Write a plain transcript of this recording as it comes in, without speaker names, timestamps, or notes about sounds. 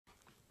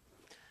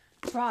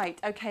Right,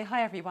 okay,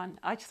 hi everyone.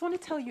 I just want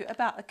to tell you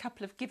about a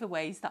couple of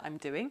giveaways that I'm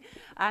doing.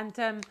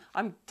 And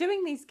I'm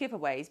doing these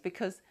giveaways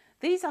because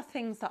these are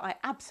things that I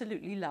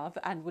absolutely love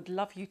and would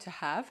love you to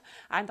have.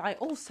 And I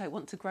also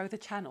want to grow the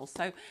channel.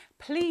 So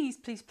please,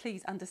 please,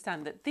 please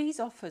understand that these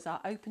offers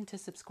are open to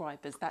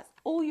subscribers. That's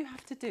all you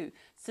have to do.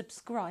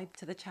 Subscribe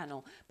to the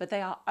channel. But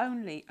they are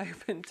only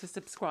open to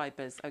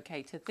subscribers,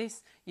 okay, to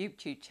this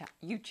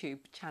YouTube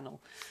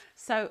channel.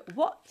 So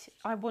what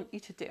I want you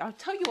to do, I'll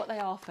tell you what they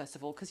are first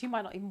of all, because you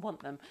might not even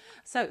want them.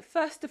 So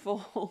first of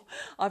all,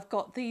 I've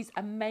got these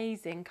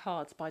amazing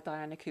cards by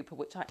Diana Cooper,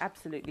 which I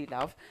absolutely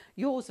love.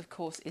 Yours, of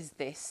course, is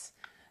this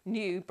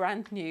new,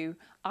 brand new,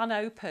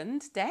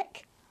 unopened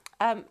deck.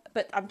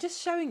 But I'm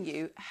just showing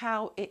you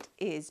how it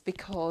is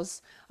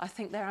because I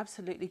think they're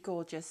absolutely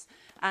gorgeous,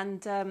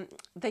 and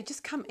they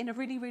just come in a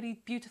really,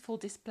 really beautiful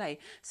display.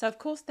 So of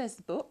course there's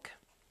the book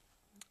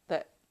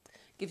that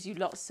gives you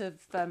lots of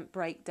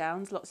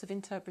breakdowns, lots of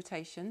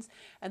interpretations.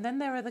 And then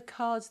there are the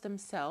cards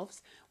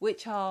themselves,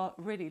 which are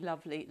really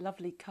lovely,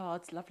 lovely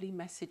cards, lovely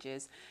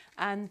messages.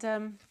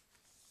 And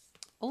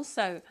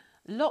also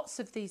lots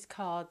of these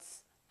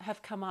cards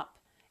have come up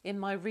in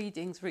my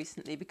readings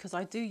recently because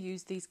I do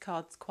use these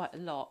cards quite a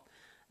lot,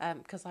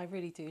 because I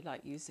really do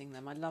like using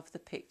them. I love the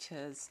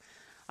pictures.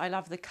 I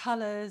love the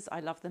colours, I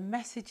love the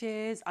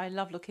messages, I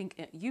love looking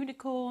at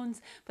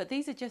unicorns, but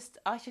these are just,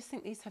 I just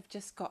think these have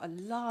just got a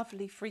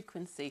lovely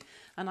frequency,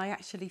 and I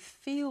actually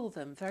feel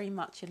them very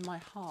much in my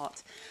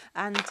heart.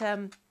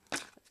 And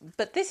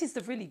but this is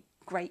the really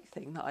great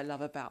thing that I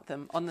love about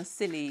them on the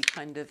silly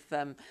kind of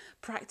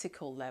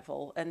practical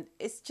level, and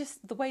it's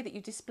just the way that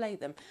you display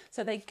them.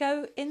 So they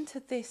go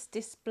into this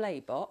display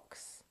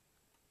box.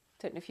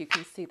 Don't know if you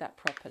can see that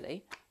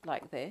properly,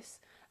 like this,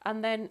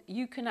 and then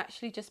you can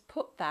actually just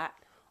put that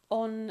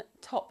on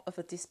top of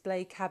a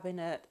display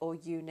cabinet or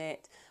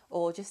unit,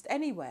 or just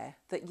anywhere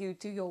that you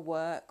do your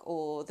work,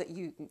 or that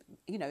you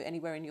know,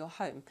 anywhere in your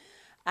home.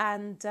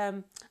 And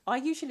I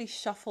usually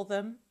shuffle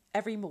them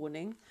every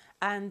morning,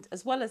 and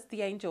as well as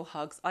the angel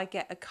hugs, I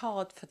get a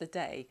card for the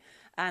day,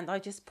 and I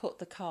just put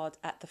the card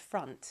at the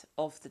front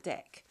of the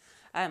deck.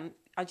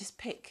 I just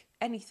pick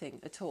anything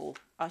at all.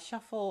 I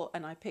shuffle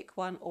and I pick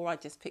one, or I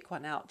just pick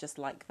one out just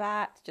like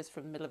that, just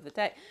from the middle of the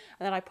deck,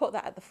 and then I put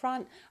that at the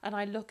front and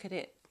I look at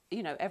it,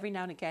 you know, every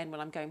now and again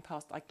when I'm going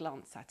past, I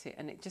glance at it,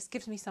 and it just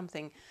gives me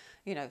something,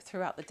 you know,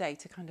 throughout the day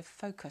to kind of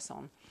focus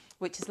on,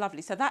 which is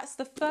lovely. So that's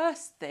the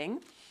first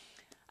thing.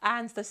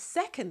 And the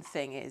second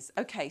thing is,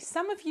 okay,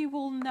 some of you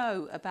will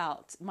know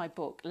about my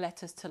book,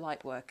 Letters to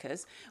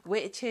Lightworkers,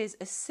 which is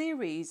a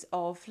series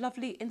of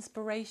lovely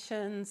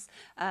inspirations,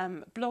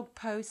 blog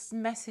posts,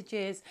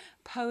 messages,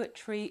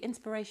 poetry,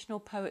 inspirational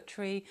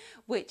poetry,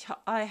 which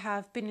I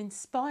have been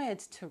inspired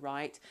to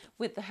write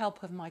with the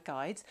help of my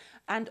guides.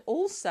 And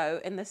also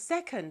in the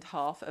second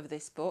half of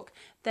this book,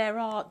 there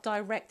are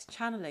direct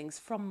channelings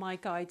from my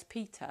guide,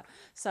 Peter.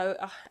 So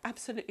I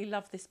absolutely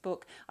love this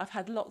book. I've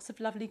had lots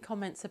of lovely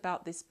comments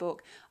about this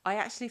book. I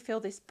actually feel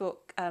this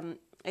book,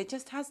 it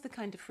just has the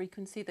kind of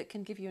frequency that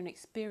can give you an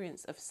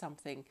experience of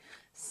something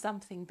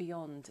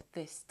beyond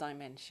this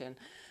dimension.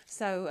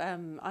 So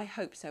I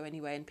hope so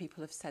anyway, and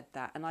people have said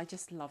that, and I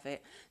just love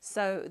it.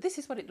 So this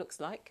is what it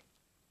looks like.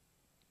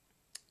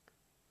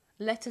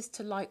 Letters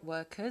to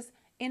Lightworkers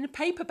in a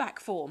paperback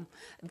form.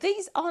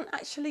 These aren't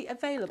actually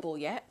available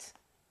yet,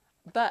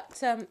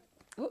 but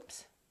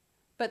whoops,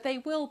 but they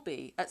will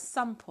be at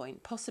some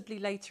point, possibly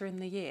later in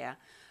the year.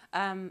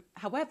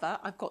 However,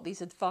 I've got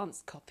these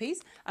advanced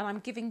copies, and I'm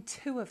giving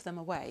 2 of them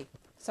away.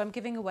 So I'm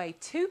giving away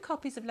 2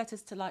 copies of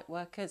Letters to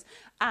Lightworkers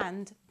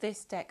and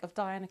this deck of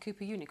Diana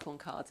Cooper unicorn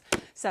cards.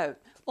 So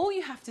all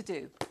you have to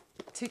do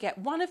to get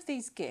one of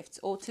these gifts,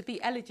 or to be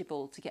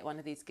eligible to get one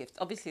of these gifts,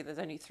 obviously there's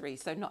only 3,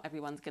 so not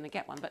everyone's going to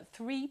get one, but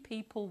 3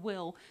 people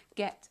will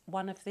get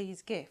one of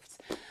these gifts.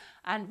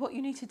 And what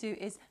you need to do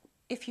is,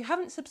 if you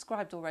haven't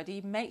subscribed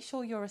already, make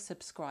sure you're a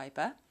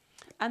subscriber.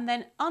 And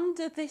then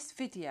under this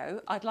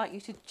video, I'd like you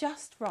to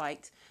just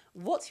write,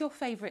 what's your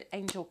favourite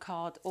angel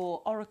card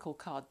or oracle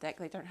card deck?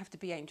 They don't have to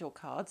be angel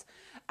cards.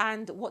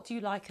 And what do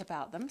you like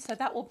about them? So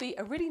that will be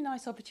a really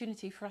nice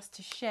opportunity for us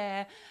to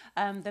share.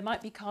 There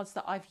might be cards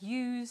that I've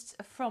used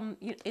from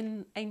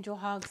in Angel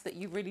Hugs that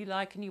you really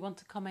like and you want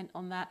to comment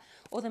on that.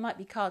 Or there might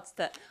be cards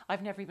that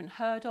I've never even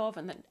heard of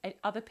and that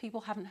other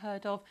people haven't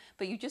heard of,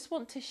 but you just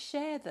want to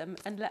share them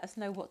and let us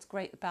know what's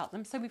great about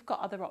them. So we've got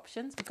other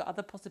options, we've got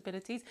other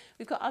possibilities,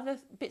 we've got other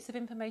bits of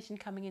information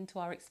coming into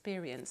our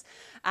experience.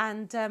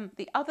 And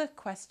the other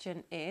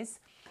question is,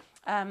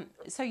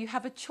 so you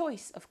have a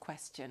choice of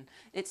question.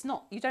 It's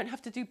not, you don't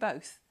have to do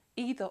both,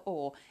 either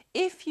or.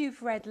 If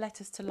you've read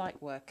Letters to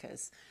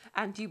Lightworkers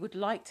and you would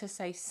like to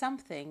say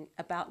something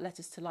about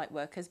Letters to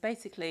Lightworkers,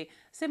 basically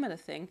similar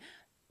thing,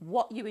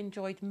 what you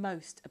enjoyed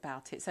most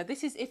about it. So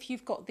this is if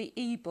you've got the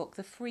ebook,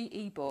 the free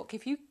ebook.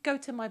 If you go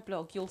to my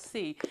blog, you'll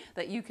see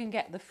that you can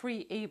get the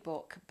free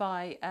ebook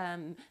by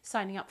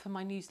signing up for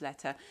my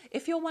newsletter.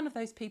 If you're one of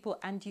those people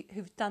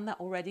who've done that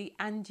already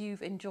and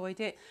you've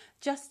enjoyed it,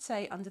 just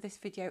say under this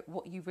video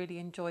what you really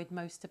enjoyed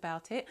most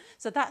about it.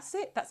 So that's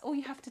it. That's all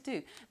you have to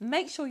do.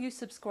 Make sure you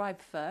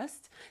subscribe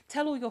first,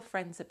 tell all your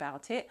friends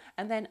about it,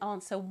 and then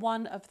answer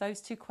one of those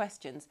two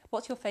questions.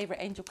 What's your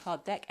favourite angel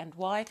card deck and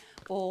why?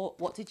 Or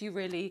what did you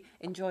really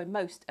enjoy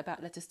most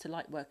about Letters to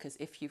Lightworkers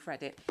if you've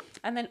read it?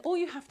 And then all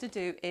you have to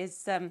do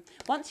is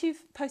once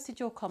you've posted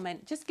your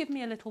comment, just give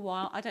me a little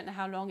while. I don't know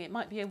how long. It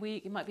might be a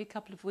week, it might be a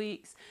couple of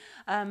weeks,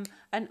 and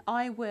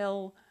I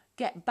will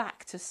get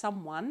back to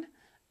someone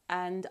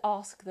and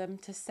ask them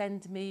to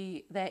send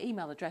me their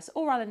email address,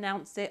 or I'll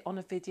announce it on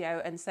a video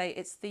and say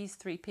it's these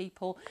 3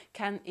 people.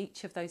 Can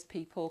each of those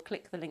people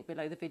click the link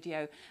below the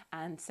video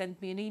and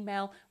send me an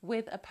email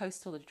with a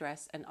postal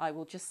address, and I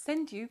will just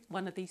send you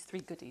one of these 3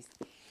 goodies.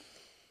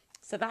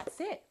 So that's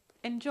it.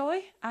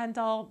 Enjoy, and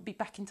I'll be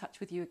back in touch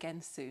with you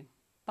again soon.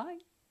 Bye.